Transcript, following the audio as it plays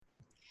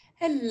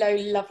Hello,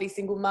 lovely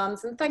single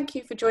mums, and thank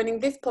you for joining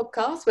this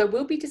podcast where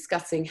we'll be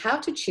discussing how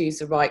to choose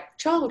the right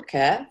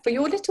childcare for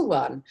your little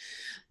one.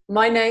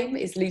 My name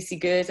is Lucy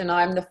Good and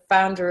I'm the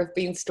founder of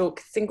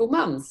Beanstalk Single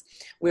Mums.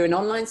 We're an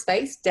online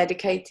space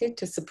dedicated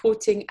to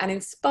supporting and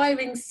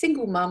inspiring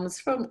single mums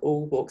from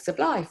all walks of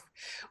life.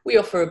 We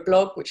offer a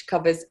blog which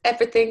covers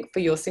everything for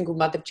your single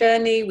mother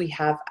journey. We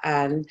have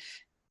an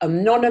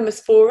anonymous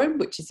forum,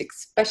 which is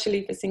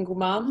especially for single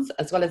mums,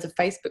 as well as a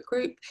Facebook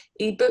group,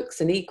 ebooks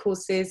and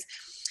e-courses,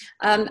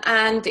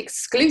 and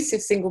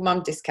exclusive single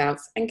mum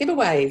discounts and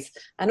giveaways.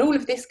 And all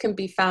of this can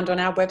be found on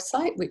our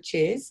website, which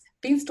is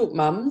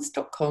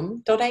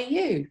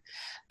beanstalkmums.com.au.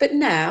 But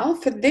now,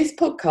 for this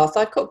podcast,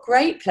 I've got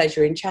great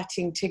pleasure in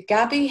chatting to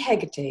Gabby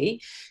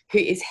Hegarty, who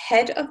is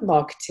Head of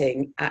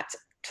Marketing at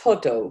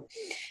Toddle.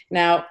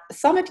 Now,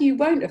 some of you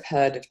won't have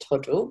heard of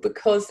Toddle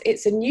because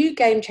it's a new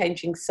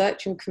game-changing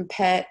search and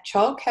compare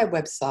childcare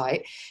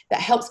website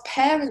that helps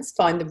parents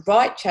find the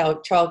right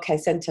childcare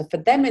centre for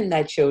them and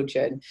their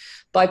children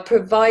by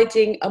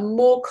providing a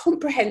more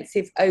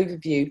comprehensive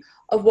overview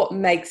of what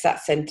makes that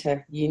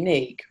centre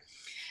unique.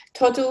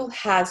 Toddle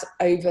has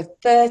over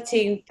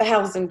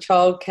 13,000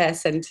 childcare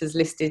centres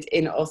listed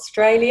in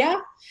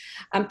Australia,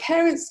 and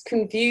parents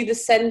can view the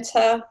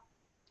centre,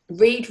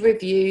 read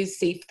reviews,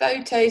 see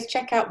photos,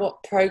 check out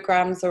what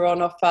programs are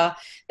on offer.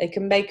 They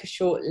can make a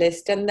short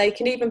list and they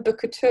can even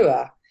book a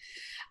tour.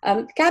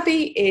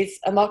 Gabby is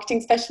a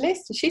marketing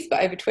specialist and she's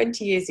got over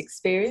 20 years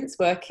experience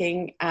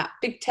working at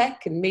big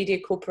tech and media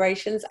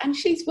corporations, and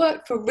she's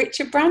worked for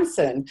Richard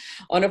Branson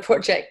on a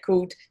project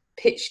called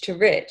Pitch to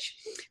Rich.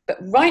 But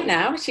right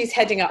now she's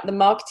heading up the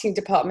marketing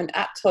department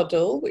at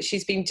Toddle, which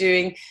she's been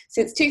doing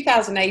since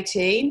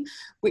 2018,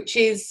 which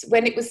is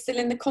when it was still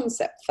in the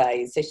concept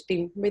phase. So she's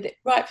been with it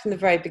right from the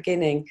very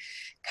beginning.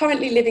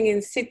 Currently living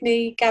in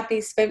Sydney, Gabby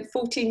spent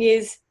 14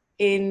 years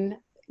in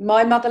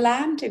my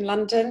motherland in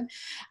London.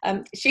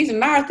 She's a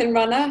marathon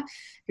runner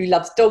who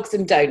loves dogs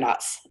and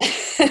donuts.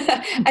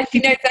 And she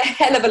knows a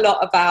hell of a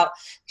lot about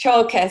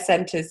childcare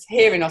centres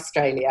here in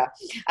Australia.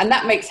 And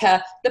that makes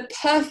her the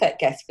perfect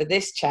guest for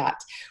this chat.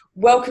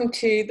 Welcome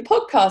to the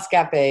podcast,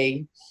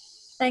 Gabby.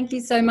 Thank you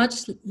so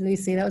much,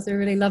 Lucy. That was a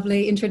really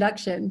lovely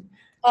introduction.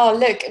 Oh,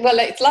 look, well,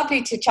 it's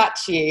lovely to chat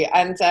to you.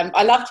 And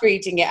I loved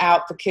reading it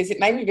out because it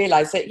made me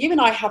realise that you and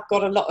I have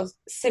got a lot of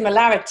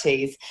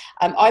similarities.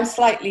 I'm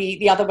slightly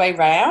the other way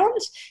round.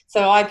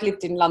 So I've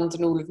lived in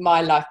London all of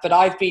my life, but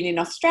I've been in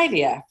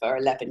Australia for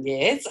 11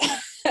 years,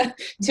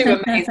 two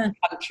amazing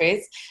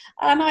countries.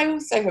 And I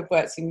also have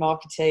worked in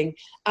marketing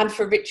and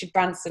for Richard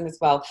Branson as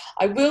well.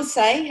 I will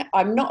say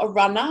I'm not a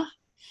runner.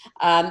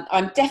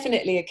 I'm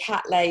definitely a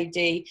cat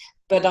lady,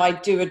 but I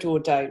do adore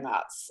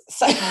donuts.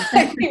 So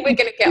I think we're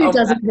going to get on. Who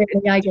doesn't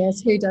really, I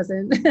guess? Who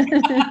doesn't?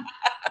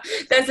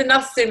 There's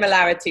enough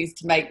similarities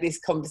to make this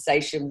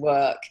conversation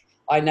work.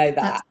 I know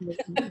that.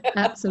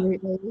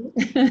 Absolutely.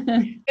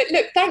 But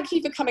look, thank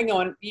you for coming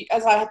on.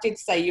 As I did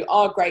say, you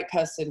are a great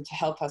person to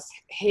help us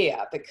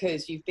here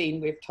because you've been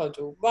with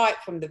Toddle right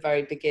from the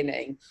very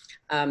beginning.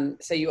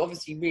 So you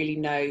obviously really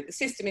know the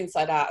system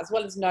inside out, as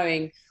well as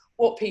knowing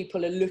what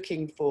people are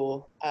looking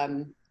for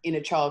in a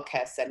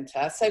childcare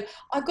centre. So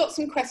I've got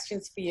some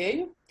questions for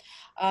you.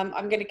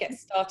 I'm going to get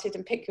started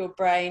and pick your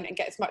brain and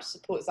get as much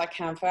support as I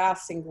can for our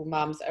single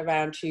mums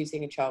around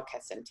choosing a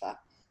childcare centre.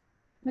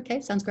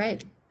 Okay, sounds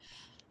great.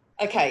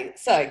 Okay,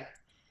 so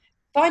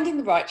finding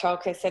the right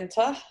childcare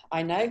centre,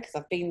 I know because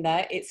I've been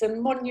there, it's a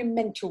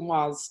monumental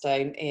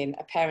milestone in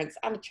a parent's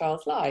and a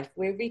child's life.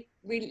 We're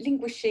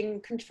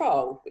relinquishing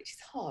control, which is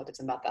hard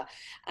as a mother,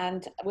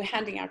 and we're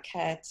handing our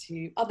care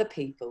to other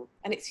people,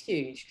 and it's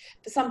huge.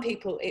 For some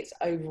people, it's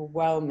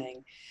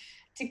overwhelming.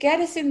 To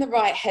get us in the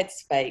right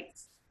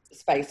headspace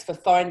for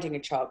finding a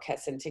childcare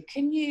centre,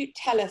 can you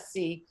tell us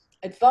the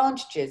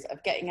advantages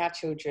of getting our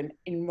children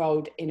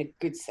enrolled in a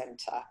good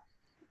centre?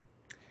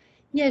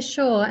 Yeah,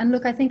 sure. And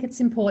look, I think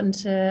it's important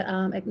to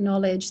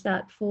acknowledge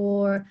that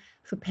for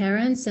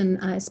parents and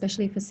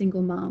especially for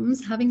single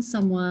mums, having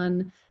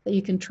someone that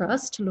you can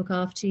trust to look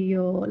after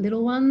your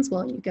little ones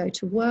while you go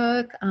to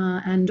work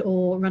and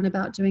or run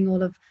about doing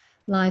all of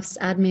life's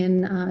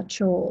admin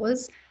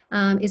chores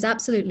is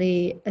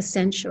absolutely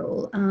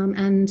essential.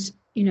 And,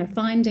 you know,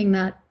 finding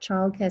that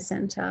childcare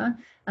centre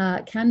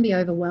can be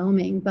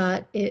overwhelming,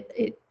 but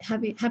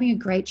having a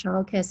great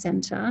childcare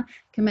centre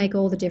can make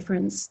all the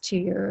difference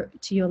to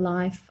your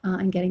life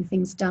and getting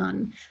things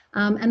done.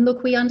 And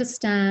look, we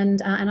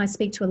understand, and I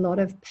speak to a lot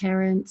of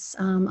parents.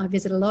 I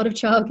visit a lot of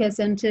childcare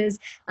centres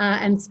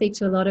and speak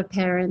to a lot of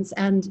parents,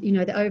 and you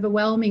know,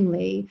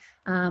 overwhelmingly,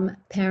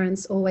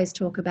 parents always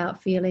talk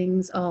about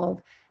feelings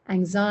of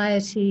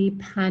anxiety,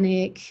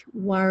 panic,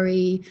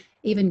 worry,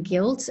 even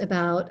guilt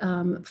about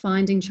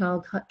finding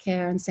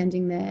childcare and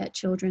sending their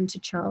children to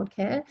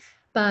childcare.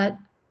 But,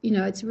 you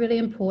know, it's really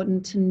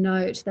important to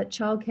note that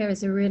childcare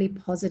is a really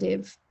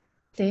positive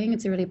thing.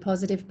 It's a really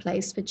positive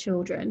place for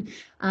children.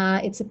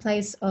 It's a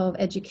place of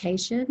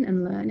education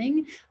and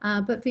learning,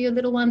 but for your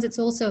little ones, it's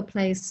also a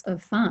place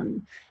of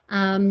fun.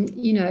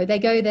 You know, they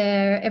go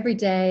there every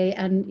day,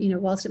 and, you know,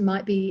 whilst it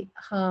might be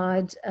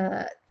hard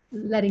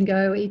letting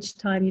go each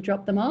time you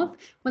drop them off.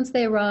 Once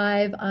they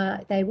arrive,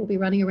 they will be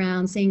running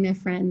around, seeing their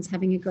friends,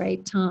 having a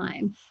great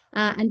time.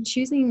 And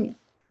choosing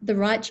the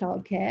right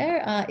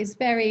childcare is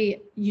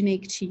very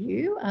unique to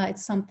you.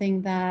 It's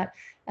something that,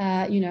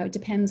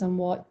 depends on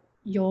what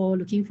you're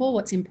looking for,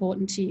 what's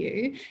important to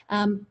you.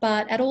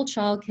 But at all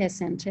childcare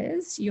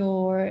centres,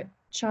 your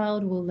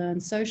child will learn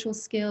social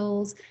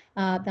skills.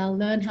 They'll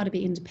learn how to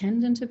be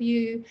independent of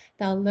you.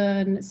 They'll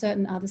learn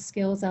certain other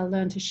skills. They'll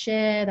learn to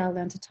share. They'll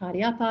learn to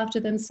tidy up after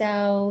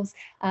themselves.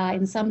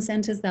 In some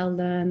centres, they'll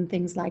learn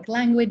things like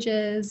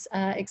languages,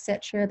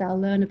 etc. They'll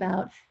learn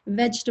about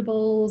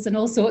vegetables and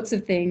all sorts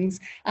of things.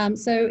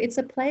 So it's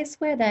a place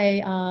where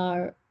they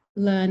are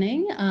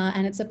learning,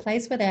 and it's a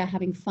place where they're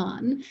having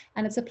fun,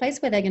 and it's a place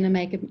where they're going to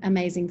make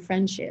amazing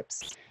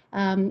friendships.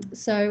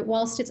 So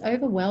whilst it's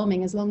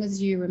overwhelming, as long as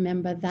you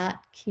remember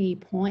that key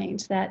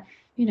point that,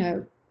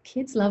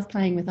 kids love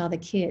playing with other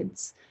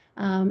kids.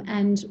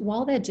 And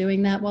while they're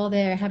doing that, while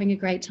they're having a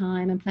great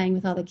time and playing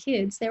with other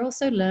kids, they're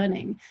also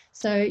learning.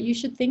 So you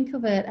should think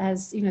of it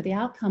as, the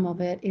outcome of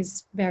it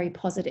is very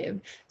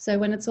positive. So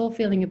when it's all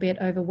feeling a bit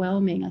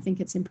overwhelming, I think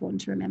it's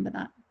important to remember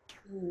that.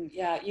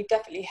 Yeah, you've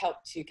definitely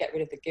helped to get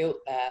rid of the guilt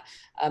there.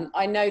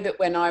 I know that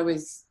when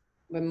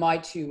my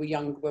two were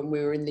younger, when we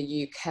were in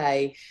the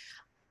UK,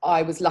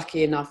 I was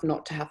lucky enough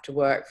not to have to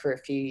work for a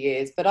few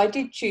years, but I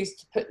did choose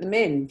to put them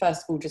in,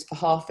 first of all, just for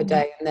half a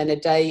day and then a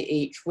day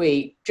each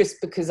week, just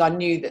because I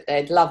knew that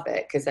they'd love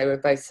it, because they were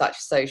both such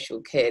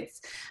social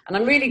kids. And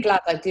I'm really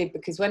glad I did,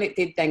 because when it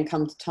did then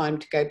come to time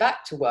to go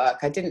back to work,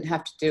 I didn't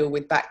have to deal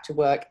with back to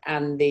work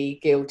and the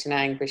guilt and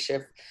anguish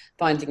of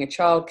finding a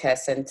childcare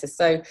centre.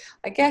 So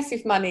I guess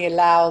if money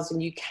allows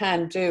and you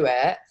can do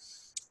it,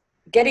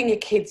 getting your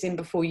kids in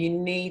before you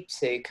need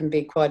to can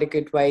be quite a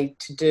good way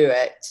to do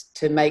it,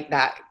 to make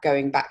that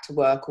going back to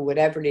work or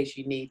whatever it is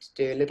you need to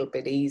do a little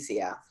bit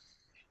easier.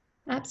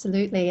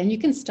 Absolutely. And you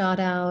can start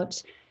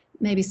out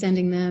maybe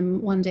sending them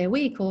 1 day a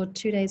week or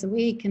 2 days a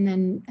week,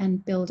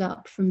 and build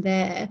up from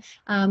there.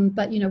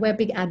 But we're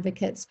big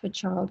advocates for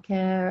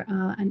childcare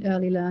and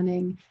early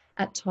learning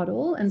at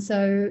Toddle, and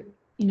so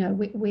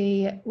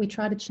we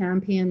try to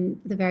champion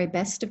the very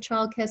best of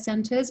childcare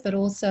centres, but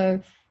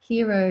also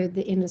hero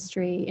the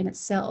industry in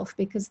itself,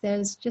 because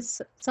there's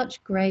just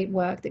such great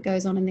work that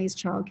goes on in these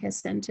childcare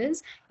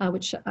centres,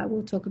 which I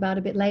will talk about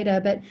a bit later.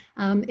 But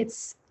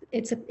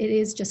it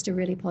is just a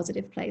really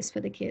positive place for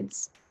the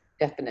kids.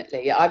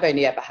 Definitely. Yeah, I've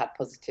only ever had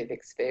positive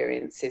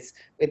experiences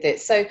with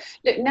it. So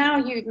look, now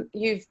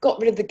you've got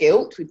rid of the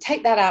guilt. We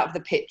take that out of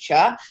the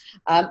picture.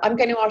 I'm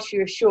going to ask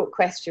you a short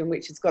question,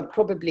 which has got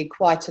probably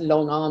quite a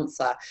long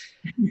answer.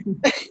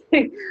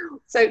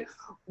 So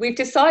we've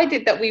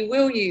decided that we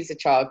will use a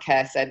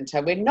childcare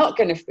centre. We're not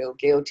going to feel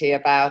guilty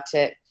about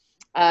it.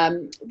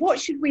 What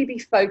should we be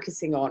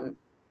focusing on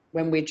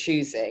when we're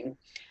choosing?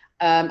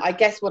 I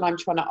guess what I'm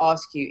trying to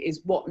ask you is,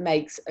 what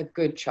makes a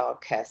good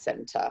childcare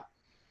centre?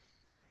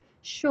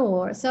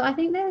 Sure. So I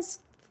think there's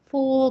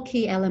 4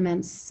 key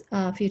elements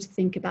for you to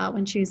think about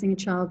when choosing a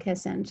childcare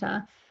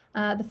centre.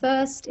 The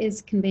first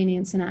is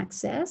convenience and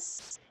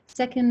access.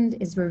 Second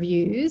is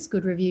reviews,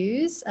 good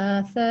reviews.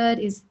 Third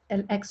is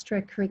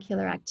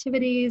extracurricular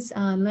activities,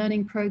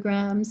 learning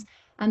programs.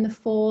 And the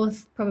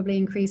fourth, probably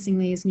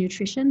increasingly, is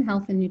nutrition,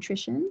 health and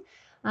nutrition.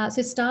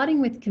 So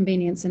starting with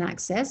convenience and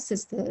access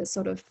is the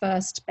sort of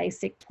first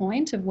basic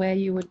point of where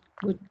you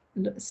would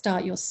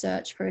start your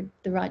search for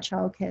the right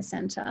childcare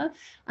centre.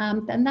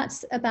 And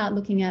that's about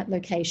looking at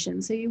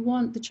location. So you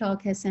want the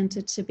childcare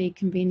centre to be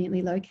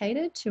conveniently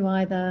located to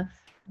either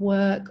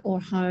work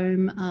or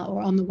home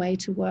or on the way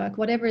to work,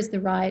 whatever is the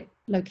right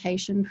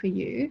location for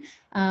you.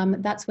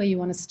 That's where you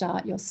want to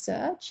start your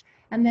search.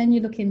 And then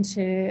you look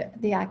into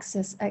the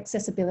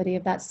accessibility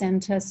of that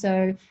centre.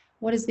 So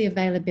what is the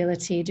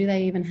availability? Do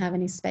they even have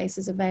any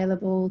spaces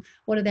available?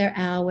 What are their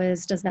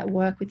hours? Does that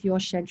work with your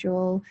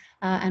schedule?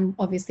 And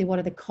obviously, what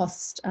are the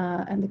costs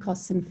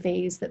and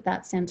fees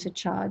that centre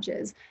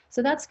charges?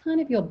 So that's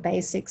kind of your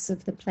basics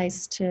of the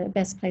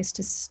best place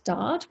to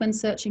start when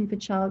searching for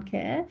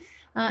childcare.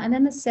 And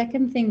then the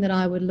second thing that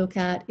I would look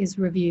at is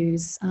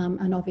reviews,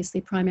 and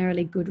obviously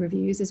primarily good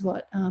reviews is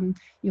what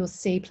you'll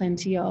see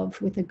plenty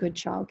of with a good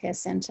childcare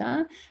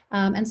centre.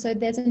 And so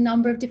there's a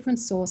number of different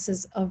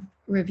sources of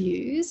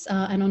reviews,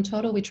 and on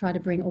Toddle we try to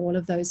bring all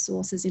of those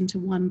sources into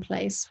one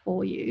place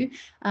for you.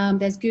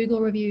 There's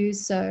Google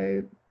reviews,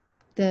 so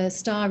the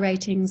star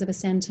ratings of a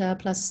centre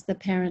plus the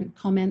parent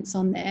comments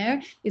on there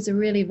is a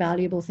really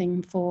valuable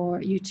thing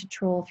for you to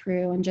trawl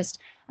through and just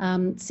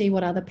see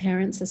what other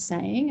parents are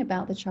saying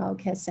about the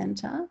childcare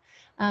centre.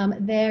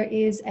 There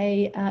is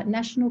a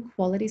national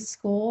quality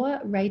score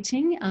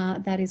rating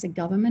that is a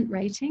government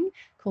rating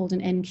called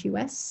an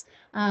NQS,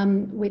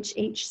 which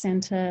each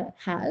centre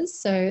has.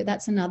 So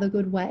that's another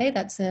good way.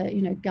 That's a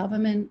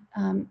government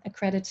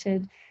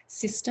accredited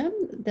system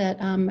that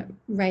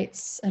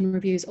rates and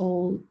reviews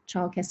all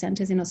childcare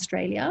centres in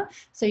Australia.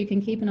 So you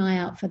can keep an eye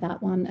out for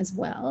that one as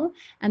well.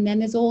 And then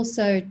there's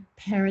also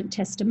parent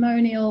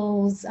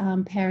testimonials,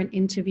 parent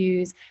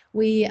interviews.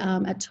 We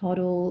at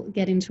Toddle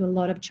get into a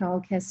lot of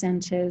childcare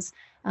centres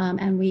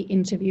and we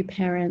interview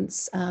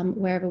parents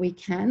wherever we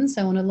can.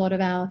 So on a lot of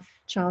our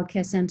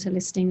childcare centre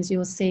listings,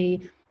 you'll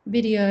see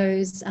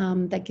videos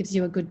that gives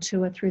you a good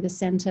tour through the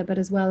centre, but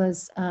as well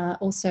as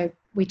also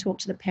we talk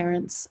to the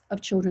parents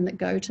of children that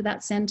go to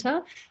that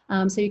centre.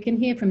 So you can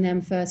hear from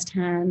them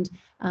firsthand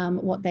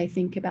what they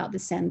think about the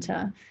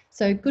centre.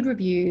 So good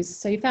reviews.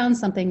 So you found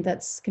something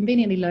that's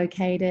conveniently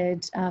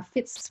located,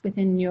 fits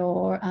within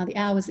your the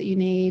hours that you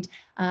need,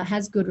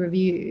 has good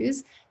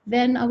reviews.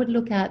 Then I would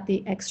look at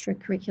the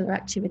extracurricular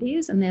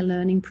activities and their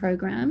learning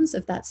programs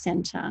of that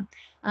centre.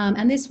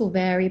 And this will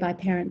vary by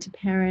parent to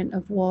parent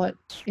of what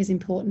is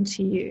important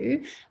to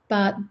you.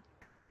 But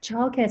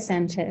childcare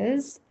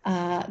centres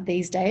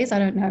these days, I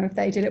don't know if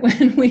they did it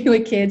when we were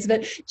kids,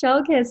 but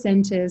childcare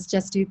centres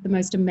just do the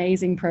most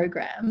amazing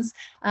programs.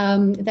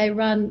 They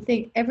run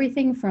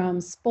everything from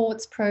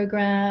sports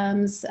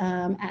programs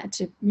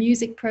to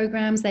music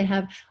programs.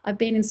 I've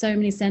been in so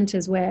many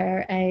centres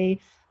where a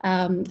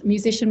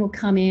musician will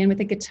come in with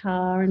a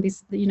guitar and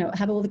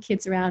have all the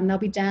kids around and they'll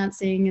be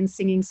dancing and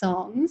singing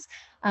songs.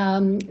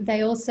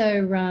 They also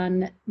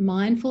run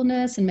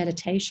mindfulness and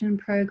meditation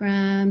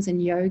programs,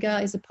 and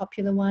yoga is a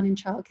popular one in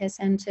childcare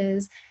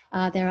centres.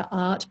 There are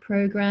art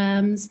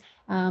programs.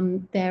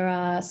 There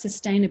are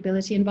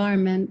sustainability,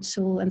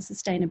 environmental and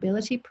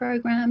sustainability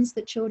programs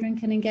that children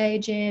can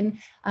engage in.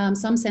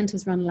 Some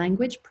centres run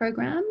language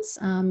programs.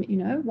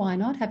 Why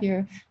not have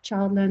your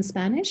child learn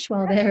Spanish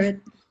while they're at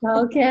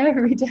childcare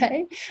every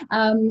day?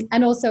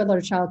 And also a lot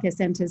of childcare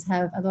centres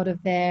have a lot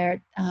of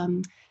their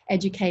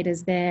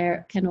educators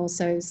there can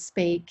also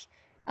speak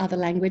other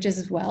languages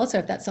as well. So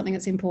if that's something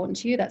that's important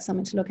to you, that's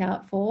something to look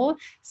out for.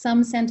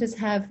 Some centres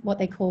have what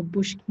they call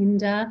bush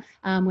kinder,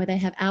 where they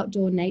have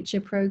outdoor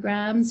nature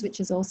programs, which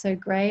is also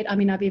great. I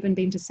mean, I've even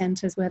been to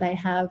centres where they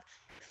have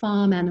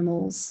farm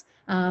animals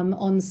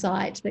on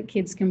site that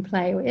kids can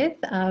play with,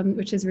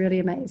 which is really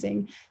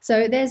amazing.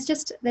 So there's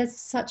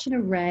such an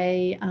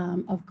array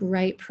of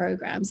great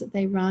programs that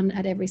they run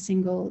at every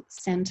single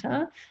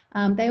centre.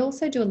 They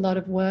also do a lot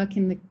of work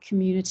in the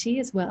community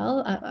as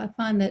well. I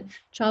find that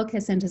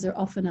childcare centres are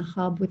often a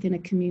hub within a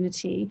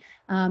community,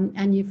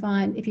 and you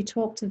find if you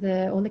talk to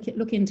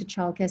look into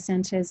childcare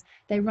centres,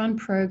 they run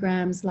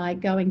programs like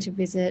going to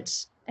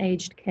visit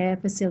aged care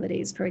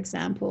facilities, for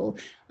example.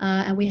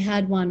 And we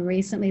had one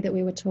recently that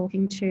we were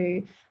talking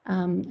to,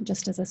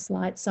 just as a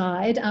slight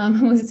side,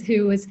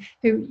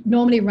 who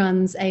normally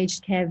runs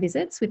aged care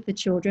visits with the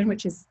children,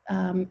 which is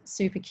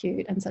super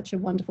cute and such a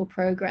wonderful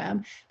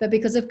program. But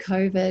because of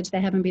COVID, they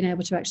haven't been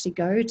able to actually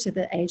go to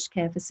the aged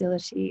care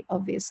facility,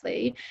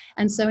 obviously.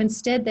 And so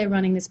instead, they're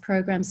running this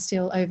program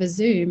still over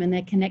Zoom, and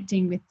they're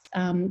connecting with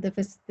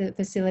the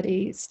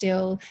facility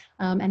still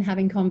and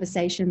having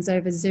conversations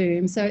over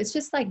Zoom. So it's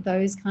just like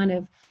those kind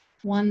of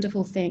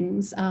wonderful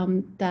things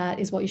that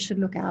is what you should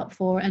look out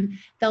for. And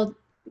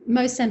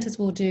most centres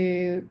will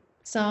do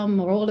some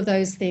or all of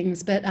those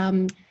things, but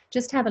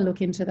just have a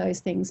look into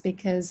those things,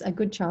 because a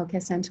good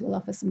childcare centre will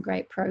offer some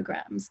great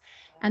programs.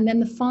 And then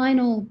the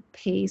final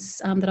piece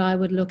that I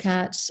would look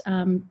at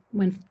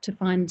when to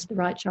find the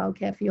right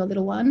childcare for your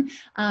little one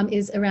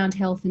is around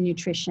health and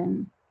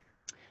nutrition.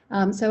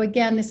 So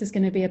again, this is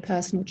going to be a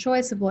personal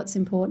choice of what's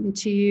important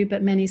to you,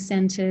 but many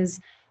centres,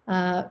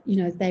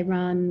 they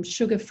run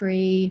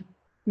sugar-free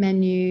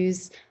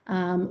menus,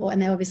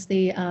 and they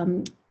obviously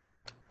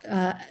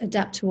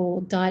adapt to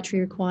all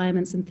dietary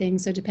requirements and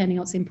things, so depending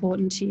on what's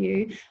important to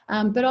you.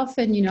 But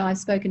often, I've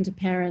spoken to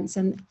parents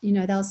and,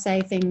 they'll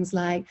say things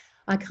like,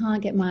 I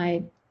can't get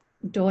my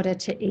daughter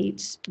to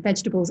eat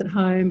vegetables at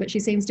home, but she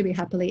seems to be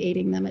happily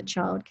eating them at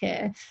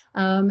childcare.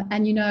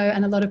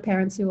 And a lot of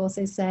parents who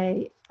also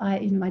say,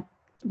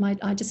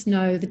 I just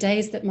know the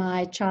days that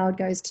my child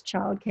goes to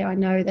childcare, I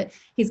know that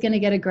he's going to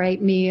get a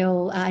great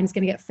meal and he's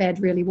going to get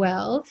fed really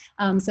well.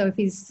 So if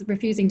he's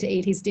refusing to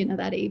eat his dinner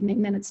that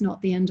evening, then it's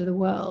not the end of the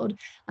world.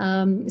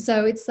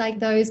 So it's like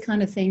those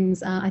kind of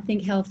things. I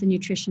think health and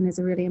nutrition is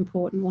a really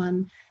important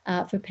one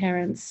for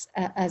parents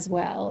as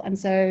well. And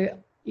so,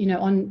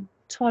 on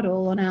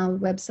Toddle, on our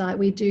website,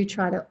 we do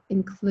try to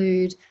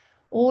include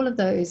all of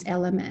those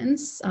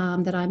elements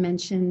that I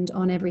mentioned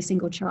on every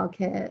single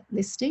childcare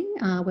listing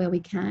where we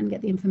can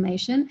get the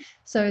information,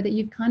 so that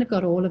you've kind of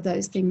got all of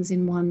those things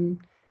in one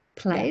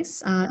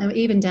place, and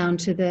even down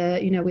to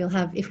we'll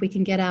have, if we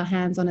can get our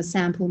hands on a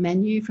sample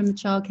menu from the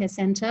childcare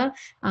centre,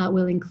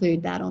 we'll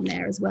include that on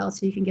there as well,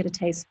 so you can get a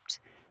taste,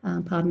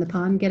 pardon the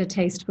pun, get a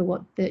taste for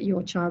what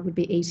your child would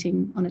be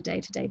eating on a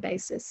day-to-day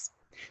basis.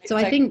 So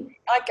I think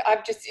I'm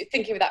just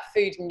thinking of that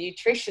food and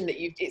nutrition that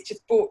it's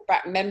just brought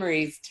back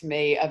memories to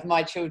me of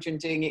my children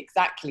doing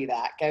exactly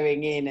that,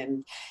 going in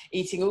and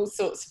eating all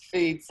sorts of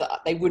foods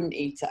that they wouldn't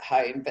eat at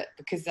home, but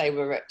because they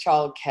were at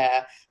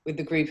childcare with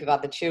a group of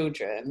other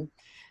children,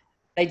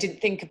 they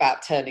didn't think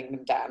about turning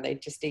them down,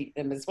 they'd just eat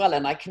them as well.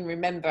 And I can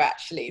remember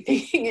actually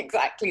thinking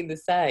exactly the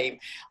same.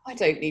 I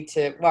don't need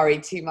to worry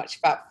too much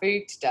about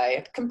food today.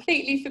 I'd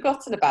completely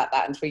forgotten about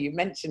that until you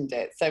mentioned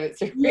it. So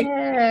it's a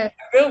Yeah,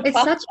 real it's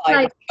plus such side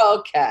like,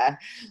 of childcare.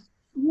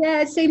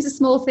 yeah, it seems a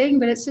small thing,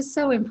 but it's just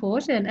so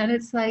important. And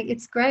it's like,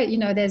 it's great. You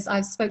know,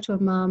 I spoke to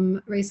a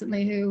mum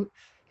recently who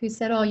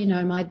said, oh, you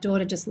know, my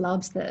daughter just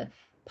loves the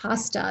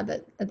pasta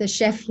that the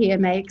chef here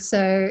makes.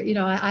 So, you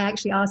know, I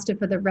actually asked her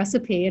for the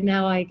recipe, and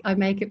now I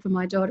make it for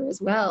my daughter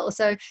as well.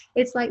 So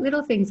it's like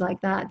little things like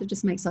that that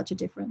just make such a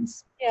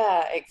difference.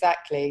 Yeah,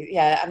 exactly.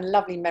 Yeah, and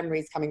lovely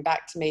memories coming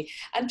back to me.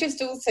 And just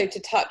also to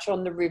touch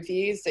on the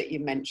reviews that you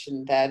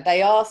mentioned there,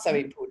 they are so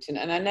important.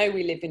 And I know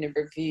we live in a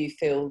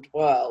review-filled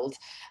world,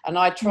 and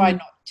I try Mm.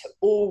 not to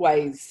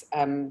always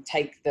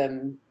take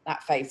them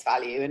at face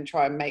value and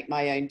try and make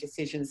my own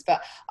decisions.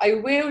 But I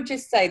will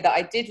just say that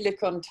I did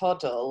look on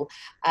Toddle,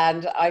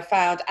 and I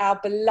found our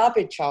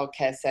beloved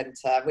childcare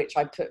centre, which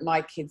I put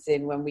my kids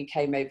in when we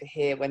came over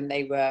here when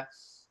they were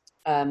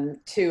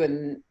 2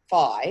 and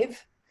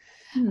 5,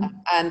 Mm.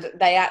 and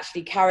they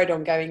actually carried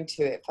on going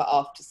to it for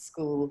after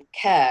school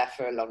care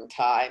for a long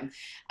time,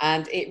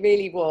 and it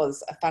really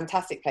was a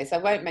fantastic place. I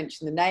won't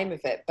mention the name of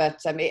it, but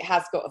it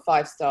has got a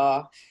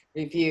 5-star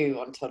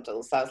review on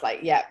Toddle, so I was like,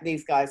 yeah,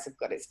 these guys have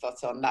got it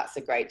spot on, that's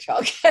a great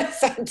childcare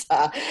centre.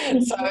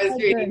 So I was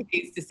Yeah, really good.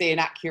 pleased to see an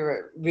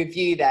accurate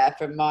review there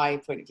from my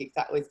point of view, because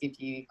that always gives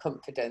you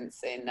confidence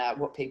in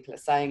what people are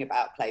saying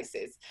about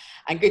places,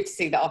 and good to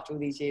see that after all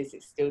these years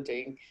it's still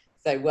doing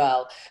so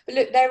well. But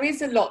look, there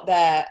is a lot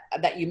there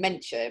that you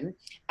mention,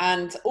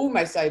 and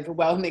almost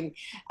overwhelming,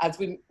 as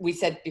we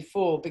said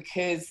before,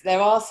 because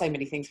there are so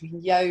many things. I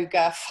mean,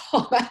 yoga,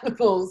 farm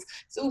animals,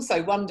 it's all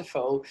so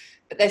wonderful,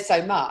 but there's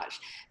so much.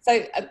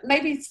 So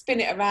maybe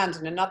spin it around,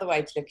 and another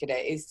way to look at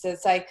it is to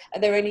say,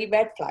 are there any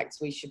red flags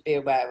we should be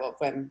aware of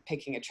when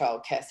picking a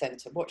childcare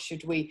centre? What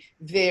should we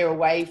veer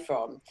away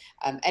from?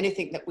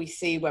 Anything that we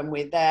see when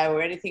we're there,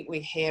 or anything we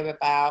hear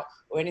about,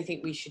 or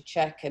anything we should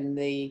check, and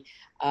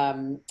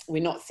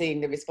we're not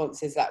seeing the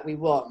responses that we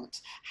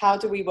want. How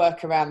do we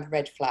work around the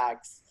red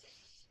flags?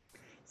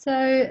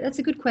 So that's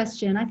a good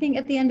question. I think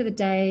at the end of the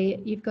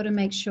day, you've got to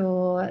make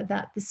sure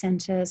that the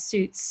centre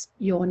suits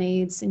your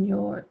needs and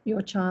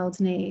your child's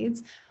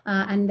needs.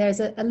 And there's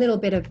a little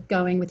bit of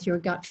going with your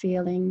gut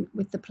feeling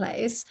with the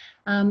place.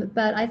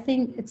 But I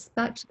think it's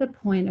back to the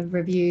point of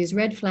reviews.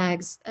 Red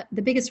flags,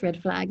 the biggest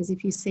red flag is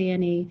if you see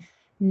any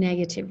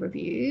negative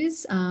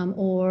reviews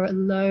or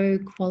low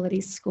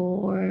quality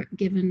score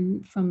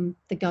given from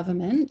the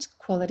government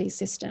quality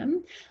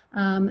system.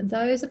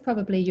 Those are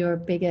probably your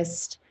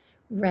biggest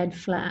red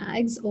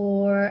flags,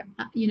 or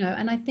you know,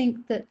 and I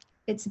think that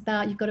it's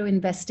about, you've got to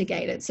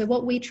investigate it. So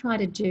what we try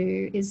to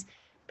do is,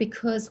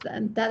 because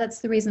that's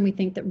the reason we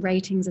think that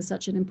ratings are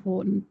such an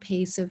important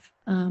piece of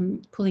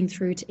pulling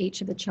through to each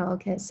of the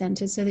childcare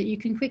centres, so that you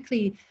can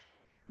quickly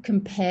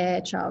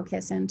compare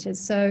childcare centres.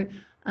 So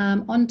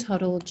on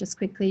Toddle, just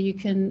quickly, you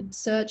can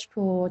search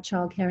for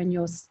childcare in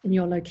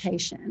your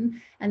location,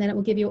 and then it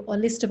will give you a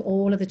list of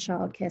all of the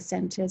childcare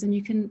centres, and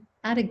you can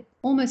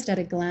almost at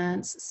a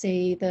glance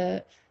see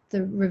the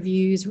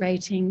reviews,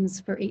 ratings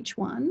for each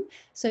one.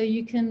 So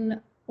you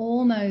can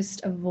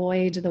almost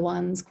avoid the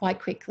ones quite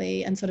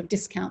quickly and sort of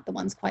discount the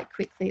ones quite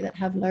quickly that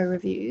have low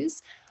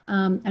reviews,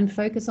 and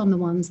focus on the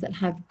ones that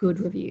have good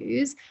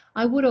reviews.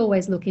 I would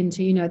always look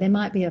into, you know, there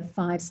might be a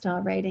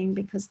 5-star rating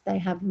because they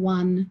have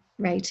one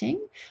rating.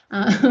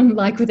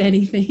 Like with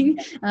anything,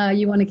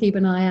 you want to keep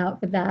an eye out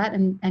for that,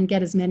 and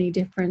get as many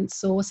different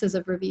sources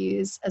of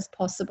reviews as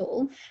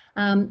possible.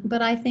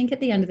 But I think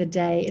at the end of the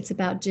day, it's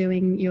about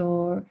doing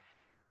your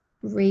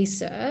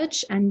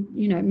research and,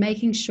 you know,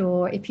 making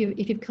sure if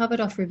you've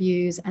covered off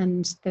reviews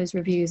and those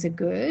reviews are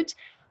good,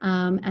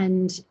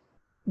 and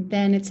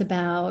then it's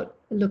about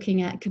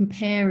looking at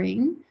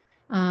comparing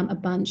a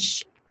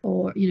bunch,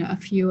 or you know, a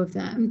few of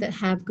them that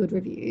have good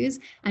reviews,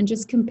 and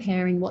just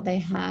comparing what they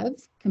have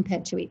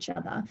compared to each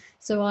other.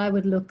 So I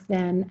would look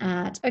then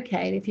at,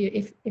 okay, if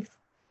you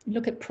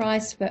look at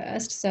price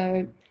first.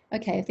 So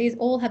okay, if these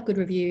all have good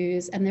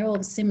reviews and they're all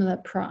a similar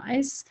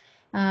price,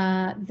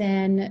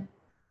 then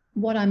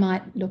what I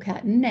might look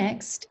at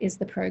next is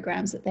the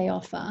programs that they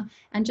offer,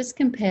 and just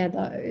compare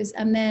those.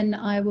 And then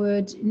I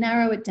would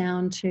narrow it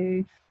down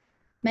to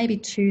maybe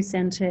 2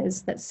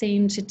 centres that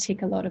seem to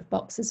tick a lot of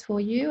boxes for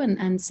you,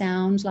 and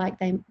sound like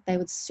they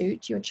would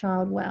suit your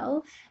child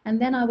well.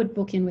 And then I would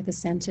book in with a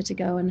centre to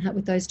go and have,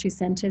 with those 2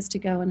 centres, to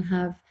go and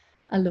have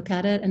a look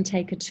at it and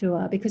take a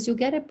tour, because you'll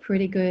get a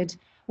pretty good,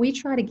 we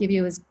try to give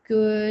you as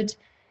good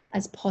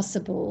as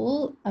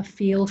possible a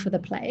feel for the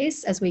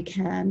place as we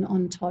can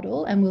on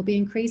Toddle, and we'll be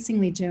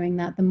increasingly doing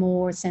that the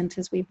more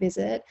centres we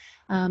visit.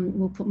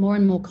 We'll put more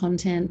and more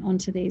content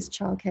onto these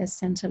childcare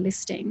centre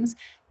listings,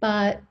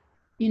 but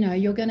you know,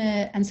 you're going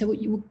to, and so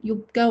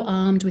you'll go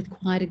armed with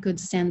quite a good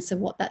sense of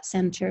what that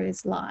centre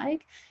is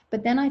like.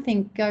 But then I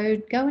think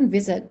go and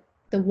visit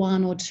the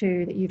 1 or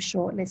 2 that you've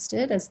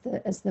shortlisted as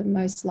the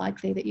most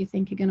likely that you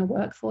think are going to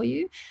work for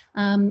you,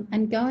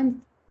 and go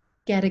and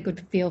get a good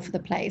feel for the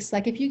place.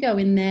 Like if you go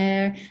in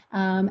there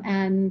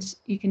and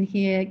you can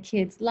hear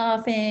kids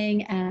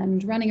laughing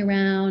and running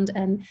around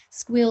and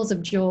squeals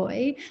of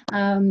joy,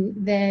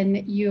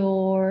 then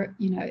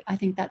I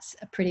think that's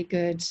a pretty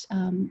good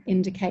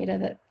indicator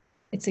that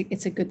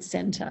it's a good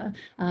centre,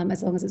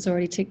 as long as it's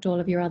already ticked all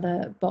of your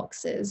other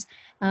boxes.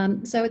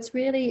 So it's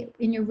really,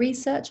 in your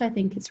research, I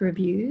think it's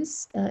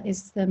reviews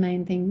is the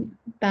main thing.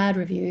 Bad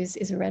reviews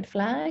is a red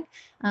flag.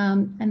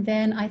 And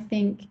then I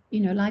think,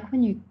 like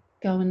when you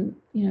go and,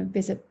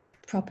 visit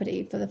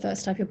property for the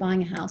first time, if you're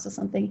buying a house or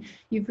something,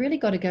 you've really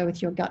got to go with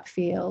your gut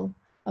feel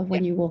of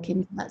when you walk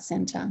into that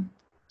centre.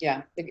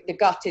 Yeah, the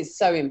gut is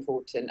so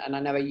important, and I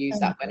know I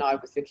used that when I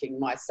was looking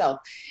myself.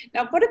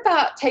 Now, what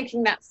about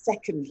taking that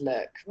second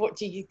look? What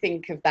do you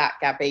think of that,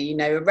 Gabby?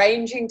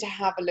 Arranging to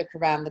have a look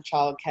around the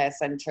childcare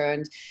centre,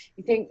 and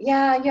you think,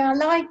 yeah, I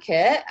like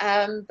it,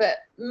 but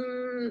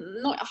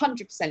not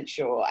 100%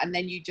 sure, and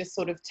then you just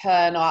sort of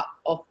turn up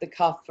off the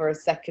cuff for a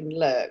second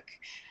look.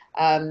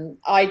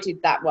 I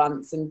did that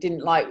once and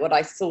didn't like what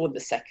I saw the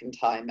second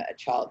time at a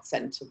child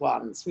centre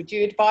once. Would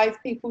you advise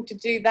people to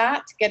do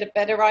that to get a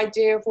better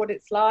idea of what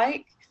it's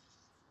like?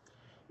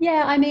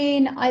 Yeah, I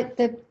mean,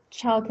 the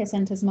childcare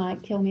centres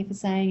might kill me for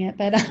saying it,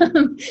 but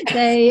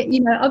they,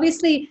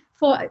 obviously,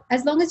 for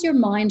as long as you're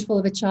mindful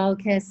of a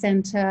childcare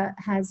centre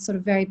has sort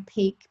of very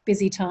peak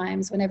busy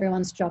times when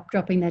everyone's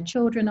dropping their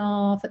children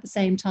off at the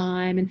same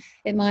time, and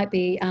it might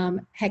be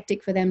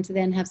hectic for them to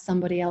then have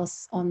somebody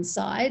else on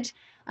site.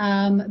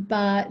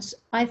 But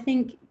I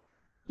think,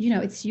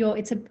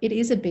 it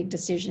is a big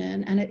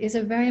decision, and it is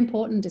a very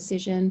important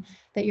decision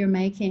that you're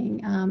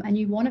making, and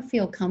you want to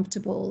feel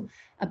comfortable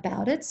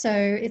about it.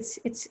 So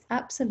it's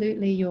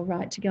absolutely your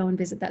right to go and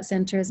visit that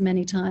centre as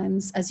many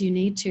times as you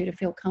need to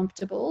feel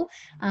comfortable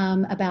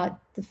about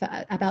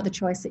the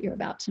choice that you're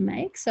about to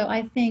make. So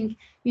I think,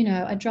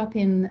 a drop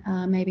in,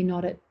 maybe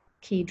not at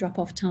key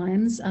drop-off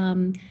times,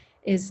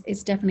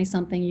 is definitely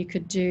something you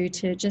could do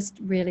to just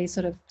really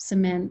sort of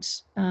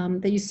cement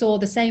that you saw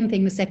the same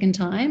thing the second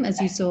time as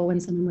you saw when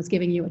someone was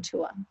giving you a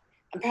tour.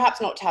 And perhaps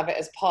not to have it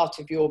as part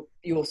of your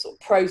sort of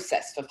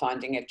process for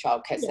finding a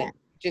childcare centre.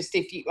 Just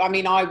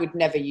I would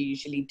never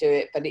usually do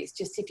it, but it's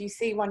just if you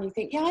see one, you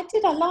think, yeah,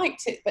 I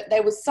liked it, but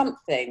there was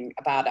something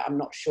about it I'm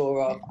not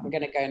sure of. I'm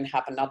going to go and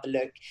have another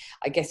look.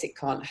 I guess it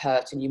can't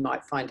hurt, and you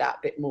might find out a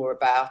bit more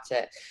about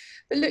it.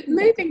 But look,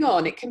 moving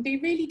on, it can be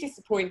really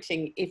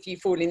disappointing if you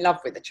fall in love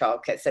with a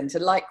childcare centre,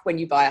 like when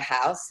you buy a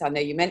house. I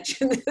know you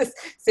mentioned the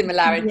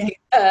similarity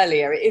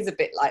earlier. It is a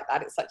bit like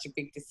that. It's such a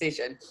big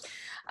decision.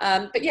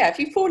 But yeah, if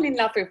you fall in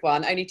love with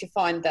one only to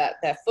find that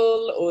they're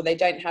full or they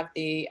don't have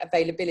the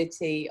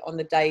availability on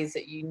the days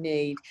that you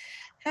need,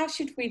 how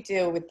should we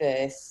deal with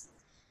this?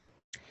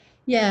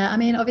 Yeah, I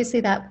mean,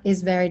 obviously that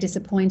is very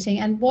disappointing,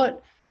 and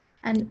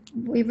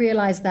we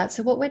realise that.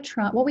 So what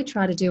we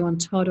try to do on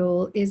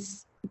Toddle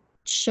is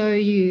show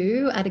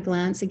you at a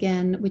glance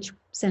again which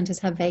centres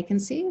have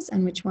vacancies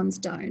and which ones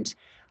don't,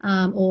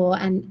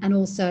 and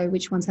also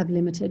which ones have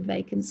limited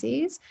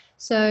vacancies.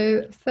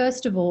 So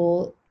first of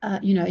all,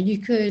 you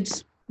could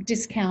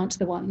discount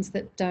the ones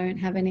that don't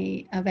have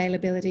any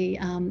availability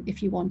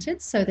if you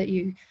wanted, so that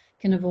you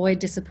can avoid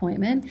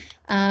disappointment.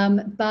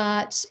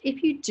 But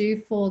if you do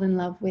fall in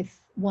love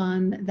with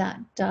one that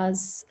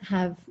does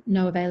have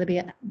no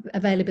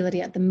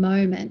availability at the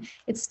moment,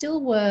 it's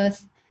still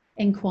worth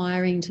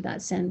inquiring to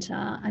that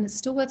centre, and it's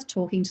still worth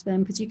talking to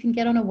them, because you can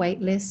get on a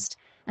wait list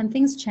and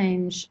things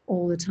change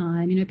all the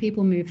time.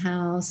 People move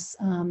house,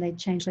 they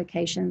change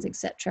locations,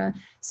 etc.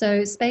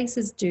 So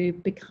spaces do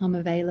become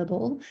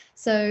available.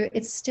 So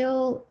it's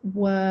still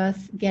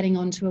worth getting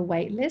onto a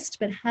wait list,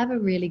 but have a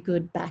really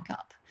good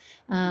backup.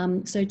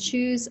 So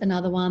choose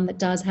another one that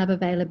does have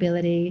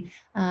availability,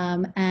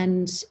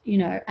 and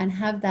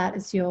have that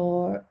as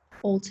your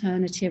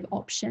alternative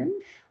option,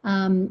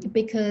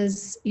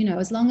 because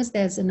as long as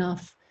there's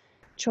enough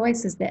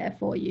choices there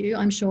for you,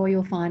 I'm sure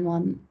you'll find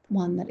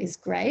one that is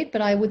great.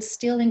 But I would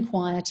still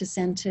inquire to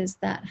centres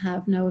that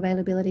have no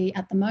availability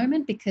at the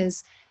moment,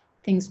 because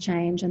things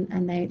change,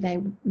 and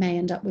they may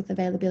end up with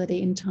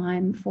availability in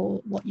time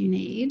for what you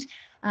need.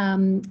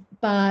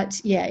 But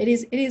yeah, it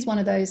is one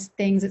of those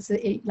things.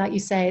 Like you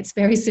say, it's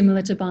very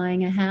similar to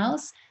buying a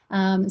house.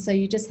 So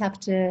you just have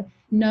to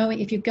know,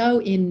 if you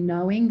go in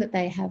knowing that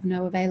they have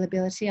no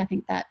availability, I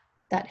think that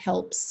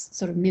helps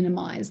sort of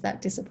minimize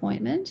that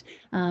disappointment,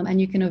 and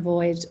you can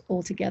avoid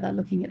altogether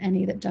looking at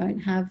any that don't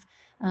have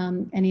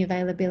any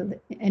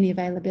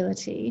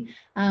availability.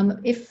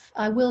 If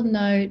I will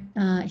note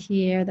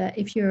here that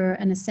if you're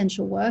an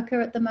essential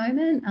worker at the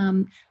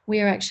moment,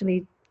 we're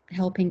actually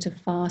helping to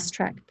fast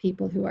track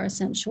people who are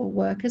essential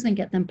workers and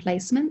get them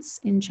placements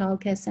in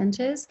childcare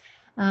centres.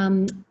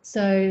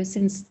 So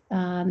since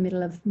the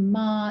middle of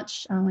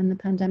March, when the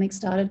pandemic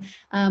started,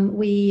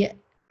 we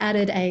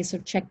added a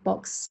sort of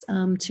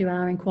checkbox to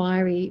our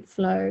inquiry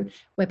flow,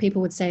 where people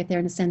would say if they're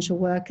an essential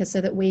worker, so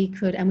that we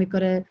could, and we've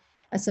got a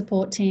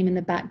support team in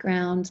the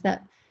background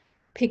that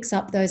picks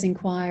up those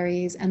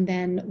inquiries and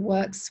then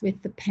works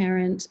with the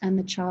parent and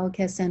the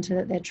childcare centre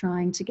that they're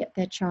trying to get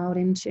their child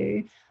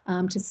into,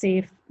 to see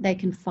if they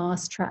can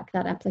fast track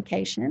that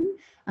application.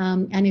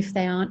 And if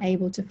they aren't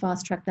able to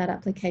fast track that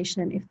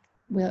application, if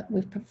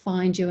we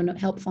find you and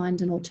help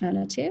find an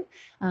alternative.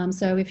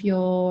 So if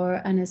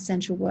you're an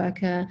essential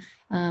worker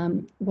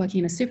working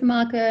in a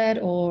supermarket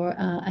or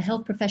a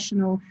health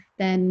professional,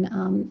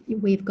 then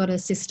we've got a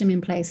system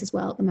in place as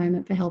well at the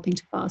moment for helping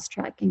to fast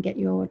track and get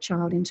your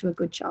child into a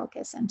good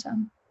childcare centre.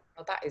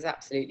 Well, that is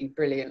absolutely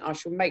brilliant. I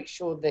shall make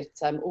sure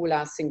that all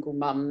our single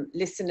mum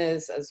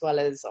listeners, as well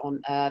as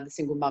on the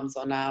single mums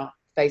on our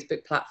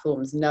Facebook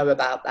platforms, know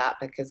about that,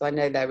 because I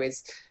know there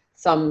is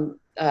some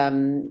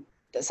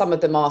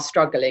of them are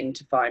struggling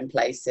to find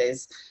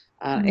places.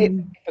 It's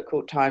a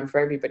difficult time for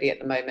everybody at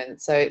the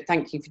moment. So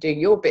thank you for doing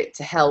your bit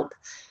to help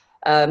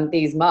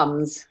these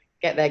mums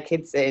get their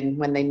kids in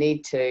when they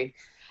need to.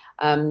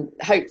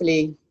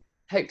 Hopefully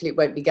it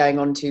won't be going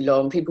on too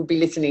long. People will be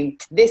listening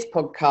to this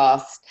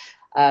podcast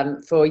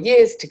for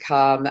years to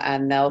come,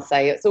 and they'll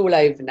say it's all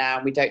over now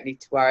and we don't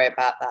need to worry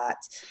about that.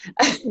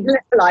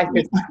 Life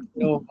is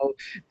normal,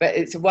 but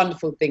it's a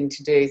wonderful thing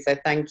to do. So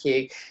thank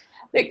you.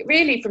 Look,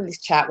 really from this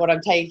chat, what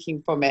I'm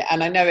taking from it,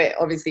 and I know it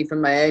obviously from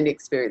my own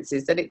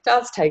experiences, that it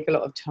does take a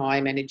lot of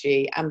time,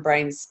 energy and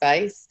brain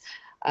space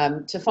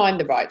to find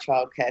the right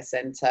childcare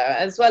centre,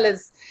 as well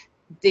as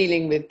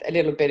dealing with a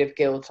little bit of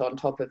guilt on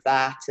top of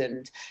that,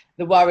 and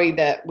the worry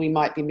that we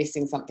might be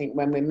missing something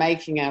when we're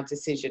making our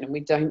decision and we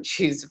don't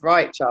choose the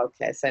right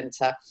childcare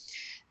centre.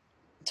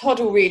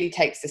 Toddle really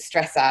takes the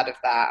stress out of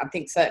that. I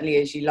think certainly,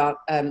 as you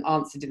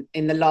answered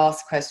in the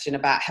last question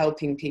about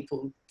helping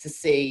people to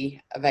see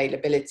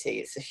availability,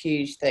 it's a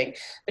huge thing,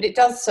 but it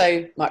does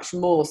so much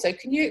more. So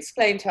can you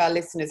explain to our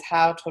listeners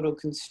how Toddle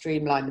can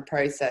streamline the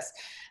process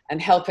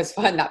and help us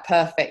find that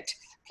perfect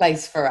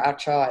place for our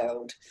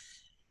child?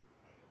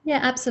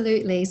 Yeah,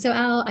 absolutely. So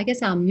I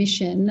guess our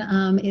mission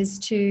is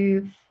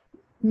to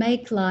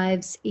make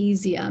lives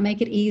easier, make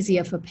it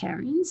easier for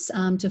parents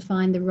to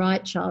find the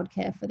right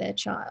childcare for their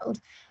child.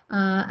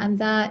 And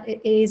that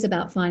is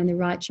about finding the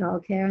right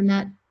childcare, and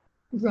that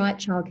right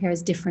childcare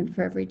is different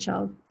for every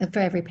child, for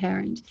every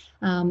parent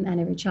and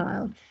every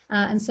child.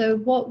 And so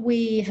what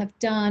we have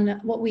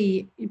done,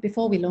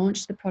 before we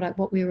launched the product,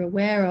 what we were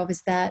aware of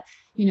is that,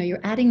 you know, you're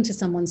adding to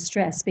someone's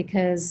stress,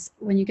 because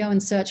when you go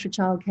and search for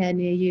childcare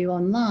near you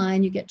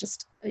online, you get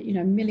just, you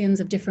know, millions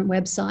of different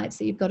websites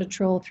that you've got to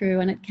trawl through,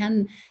 and it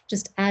can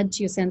just add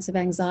to your sense of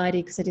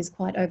anxiety because it is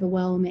quite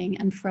overwhelming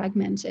and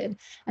fragmented.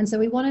 And so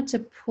we wanted to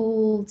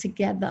pull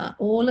together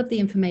all of the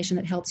information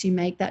that helps you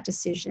make that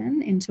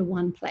decision into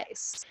one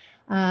place.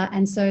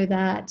 And so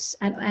that,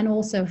 and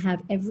also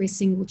have every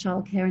single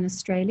childcare in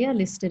Australia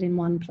listed in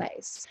one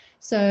place.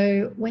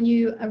 So when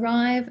you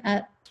arrive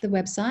at the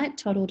website,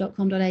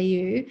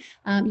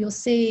 toddle.com.au, you'll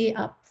see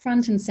up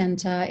front and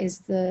center is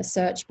the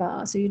search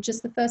bar. So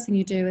the first thing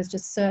you do is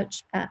just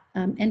search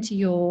enter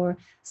your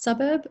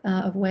suburb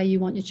of where you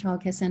want your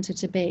childcare centre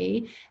to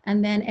be,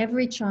 and then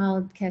every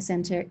childcare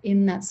centre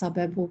in that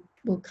suburb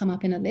will come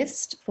up in a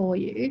list for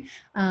you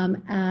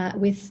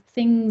with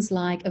things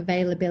like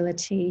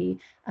availability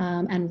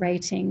and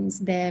ratings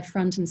there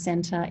front and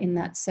centre in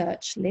that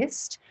search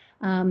list.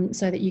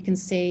 So that you can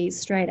see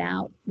straight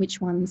out which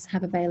ones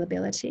have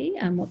availability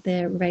and what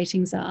their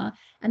ratings are.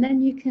 And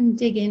then you can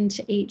dig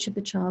into each of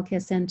the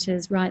childcare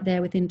centres right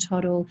there within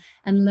Toddle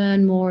and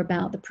learn more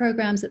about the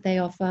programs that they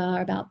offer,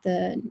 about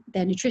their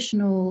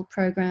nutritional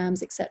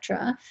programs,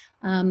 etc.,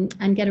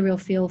 and get a real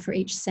feel for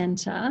each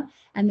centre.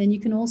 And then you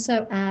can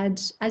also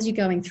add, as you're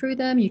going through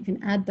them, you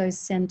can add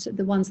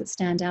the ones that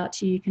stand out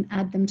to you, you can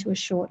add them to a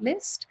short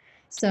list.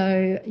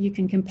 So you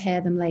can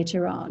compare them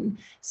later on.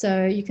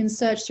 So you can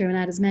search through and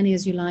add as many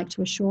as you like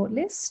to a short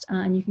list,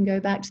 and you can go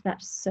back to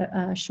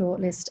that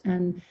short list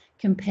and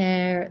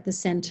compare the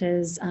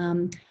centres,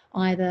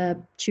 either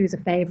choose a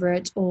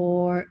favourite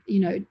or,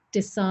 you know,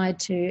 decide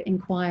to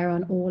inquire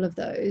on all of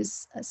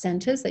those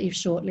centres that you've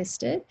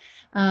shortlisted.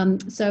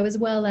 So as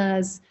well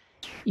as,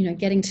 you know,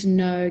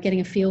 getting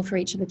a feel for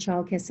each of the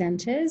childcare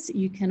centres,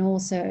 you can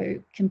also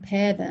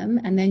compare them,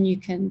 and then you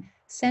can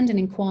send an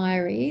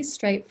inquiry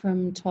straight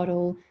from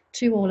Toddle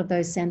to all of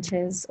those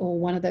centres or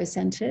one of those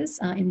centres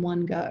in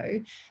one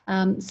go.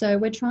 So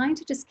we're trying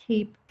to just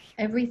keep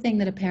everything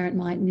that a parent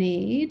might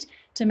need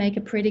to make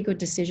a pretty good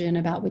decision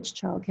about which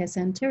childcare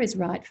centre is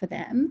right for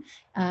them,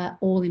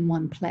 all in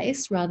one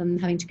place, rather than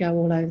having to go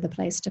all over the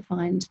place to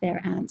find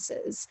their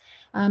answers.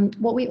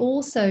 What we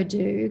also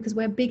do, because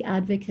we're big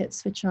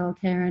advocates for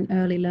childcare and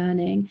early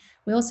learning,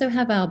 we also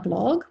have our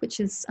blog, which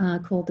is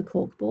called The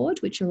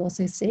Corkboard, which you'll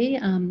also see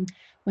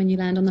when you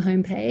land on the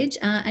homepage.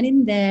 And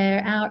in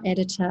there, our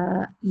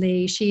editor,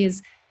 Lee,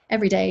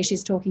 every day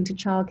she's talking to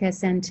childcare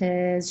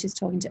centres, she's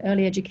talking to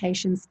early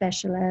education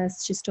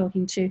specialists, she's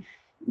talking to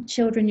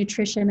children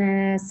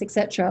nutritionists,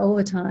 etc., all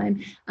the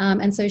time.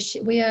 And so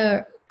we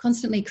are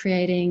constantly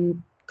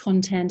creating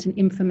content and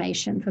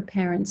information for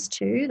parents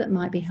too that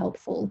might be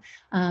helpful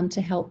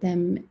to help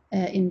them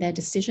in their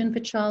decision for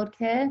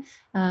childcare,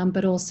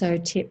 but also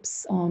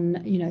tips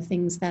on, you know,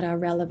 things that are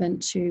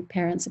relevant to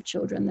parents of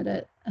children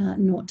that are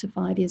 0 to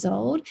 5 years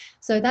old.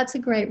 So that's a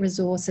great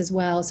resource as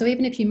well. So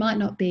even if you might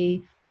not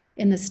be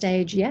in the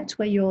stage yet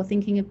where you're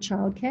thinking of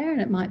childcare and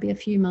it might be a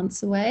few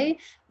months away,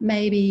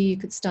 maybe you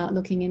could start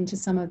looking into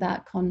some of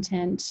that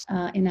content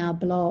in our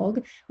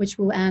blog, which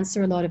will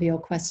answer a lot of your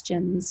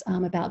questions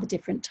about the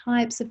different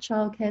types of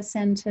childcare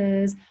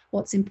centres,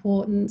 what's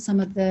important,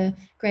 some of the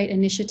great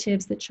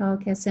initiatives that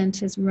childcare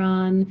centres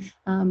run,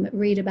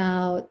 read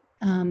about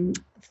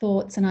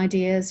thoughts and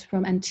ideas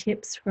from and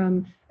tips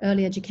from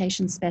early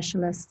education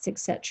specialists,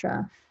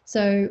 etc.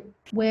 So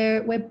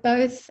we're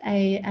both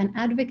an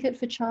advocate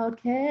for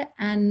childcare,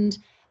 and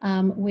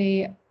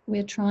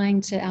we're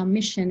trying to, our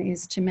mission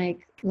is to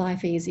make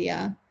life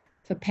easier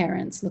for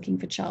parents looking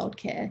for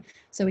childcare.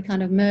 So we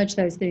kind of merge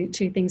those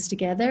two things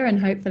together, and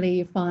hopefully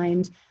you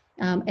find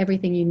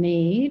everything you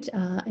need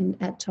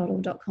at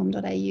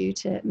toddle.com.au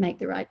to make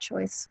the right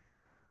choice.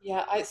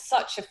 Yeah, it's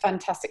such a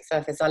fantastic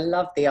service. I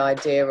love the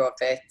idea of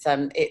it.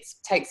 It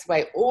takes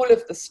away all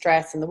of the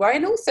stress and the worry,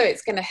 and also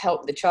it's going to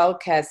help the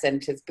childcare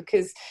centres,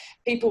 because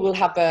people will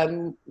have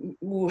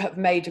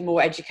made a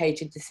more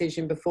educated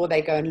decision before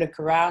they go and look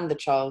around the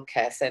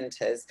childcare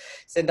centres.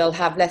 So they'll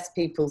have less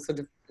people sort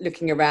of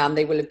looking around.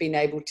 They will have been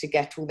able to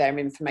get all their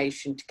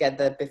information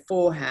together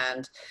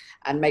beforehand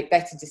and make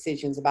better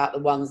decisions about the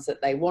ones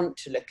that they want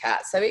to look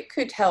at. So it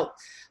could help.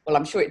 Well,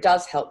 I'm sure it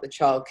does help the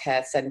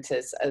childcare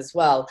centres as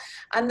well.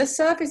 And the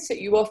service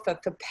that you offer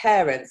for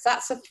parents,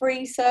 that's a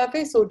free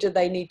service, or do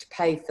they need to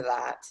pay for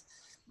that?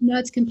 No,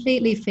 it's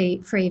completely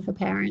free for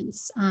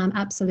parents,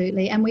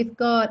 absolutely. And we've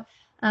got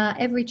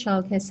every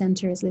childcare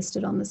centre is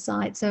listed on the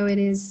site. So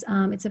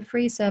it's a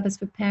free service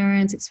for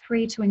parents. It's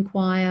free to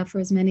inquire for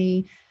as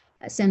many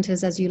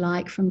centres as you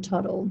like from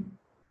Toddle.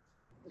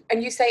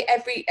 And you say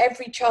every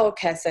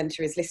childcare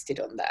centre is listed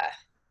on there?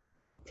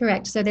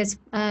 Correct. So there's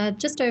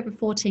just over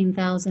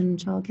 14,000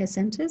 childcare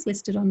centres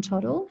listed on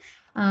Toddle.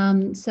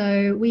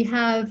 So we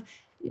have,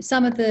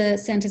 some of the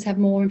centres have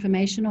more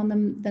information on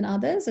them than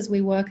others as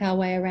we work our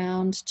way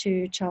around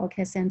to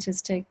childcare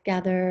centres to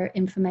gather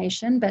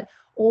information. But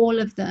all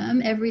of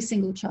them, every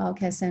single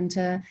childcare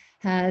centre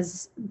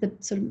has the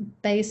sort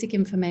of basic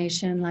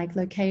information like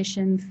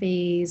location,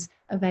 fees,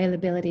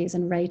 availabilities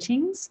and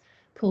ratings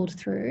pulled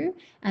through.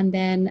 And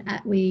then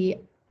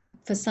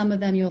for some of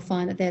them, you'll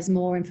find that there's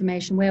more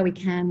information where we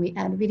can. We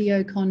add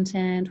video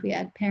content, we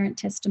add parent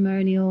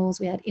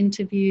testimonials, we add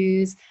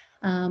interviews,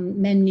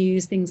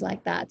 menus, things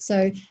like that.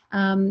 So,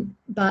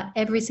 but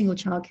every single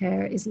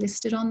childcare is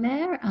listed on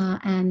there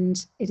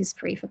and it is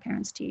free for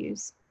parents to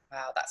use.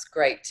 Wow, that's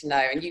great to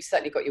know. And you've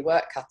certainly got your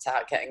work cut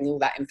out getting all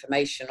that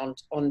information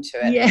onto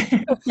it. Yeah.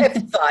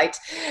 Website.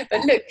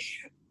 But look,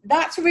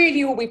 that's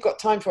really all we've got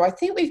time for. I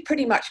think we've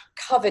pretty much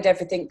covered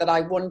everything that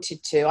I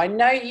wanted to. I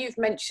know you've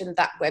mentioned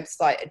that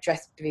website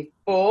address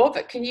before,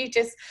 but can you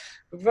just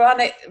run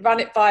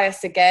it by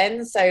us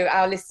again so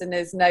our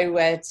listeners know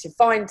where to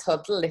find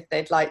Toddle if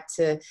they'd like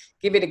to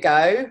give it a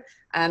go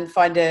and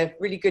find a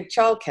really good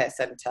childcare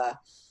centre?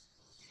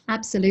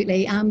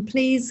 Absolutely.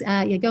 Please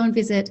go and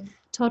visit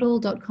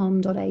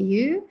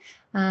toddle.com.au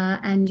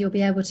and you'll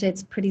be able to,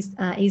 it's pretty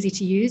easy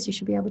to use. You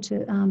should be able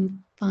to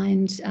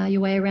find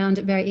your way around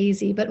it very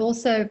easy, but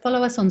also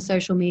follow us on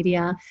social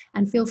media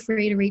and feel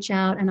free to reach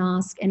out and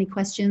ask any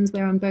questions.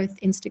 We're on both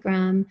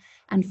Instagram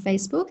and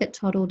Facebook at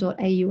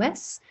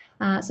toddle.aus.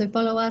 So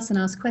follow us and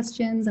ask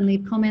questions and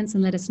leave comments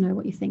and let us know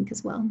what you think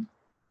as well.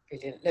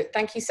 Brilliant. Look,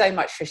 thank you so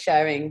much for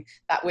sharing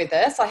that with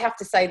us. I have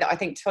to say that I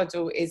think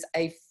Toddle is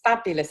a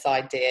fabulous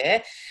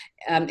idea.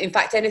 In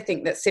fact,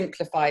 anything that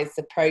simplifies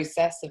the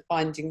process of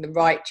finding the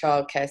right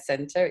childcare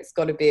centre, it's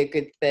got to be a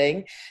good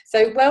thing.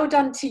 So well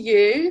done to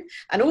you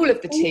and all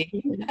of the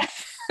team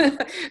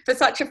for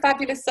such a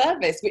fabulous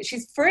service, which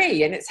is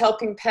free and it's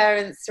helping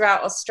parents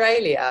throughout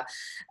Australia.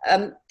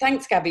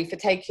 Thanks, Gabby, for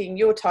taking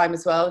your time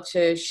as well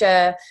to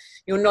share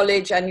your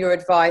knowledge and your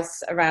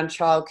advice around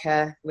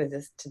childcare with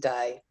us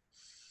today.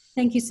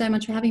 Thank you so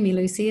much for having me,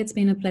 Lucy. It's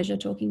been a pleasure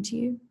talking to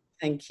you.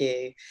 Thank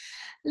you.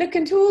 Look,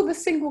 and to all the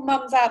single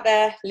mums out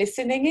there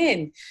listening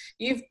in,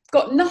 you've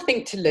got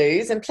nothing to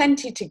lose and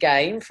plenty to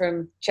gain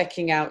from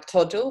checking out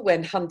Toddle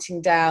when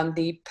hunting down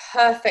the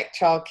perfect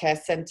childcare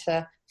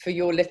centre for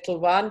your little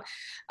one.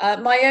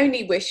 My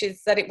only wish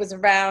is that it was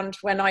around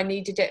when I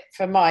needed it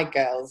for my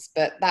girls,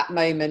 but that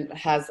moment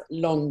has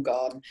long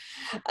gone.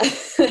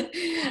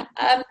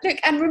 Look,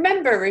 and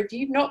remember, if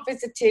you've not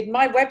visited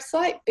my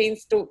website,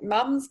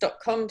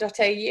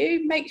 beanstalkmums.com.au,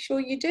 make sure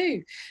you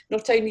do.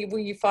 Not only will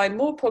you find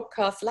more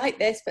podcasts like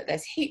this, but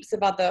there's heaps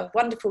of other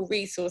wonderful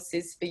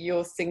resources for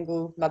your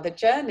single mother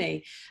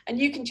journey. And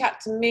you can chat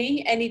to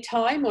me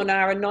anytime on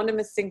our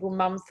anonymous single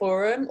mum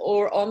forum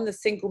or on the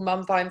Single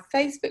Mum Vine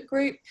Facebook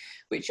group,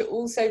 which are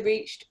also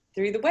reached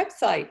through the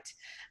website.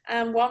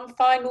 And one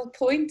final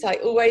point I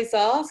always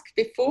ask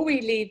before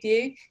we leave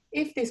you,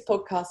 if this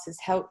podcast has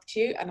helped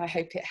you, and I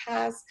hope it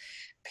has,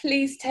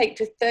 please take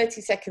just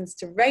 30 seconds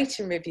to rate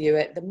and review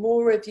it. The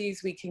more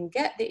reviews we can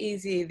get, the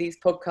easier these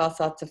podcasts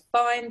are to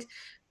find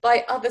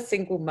by other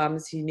single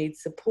mums who need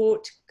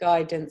support,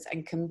 guidance,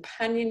 and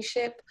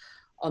companionship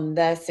on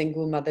their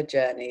single mother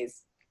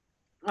journeys.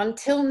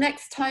 Until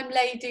next time,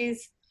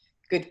 ladies,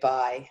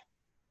 goodbye.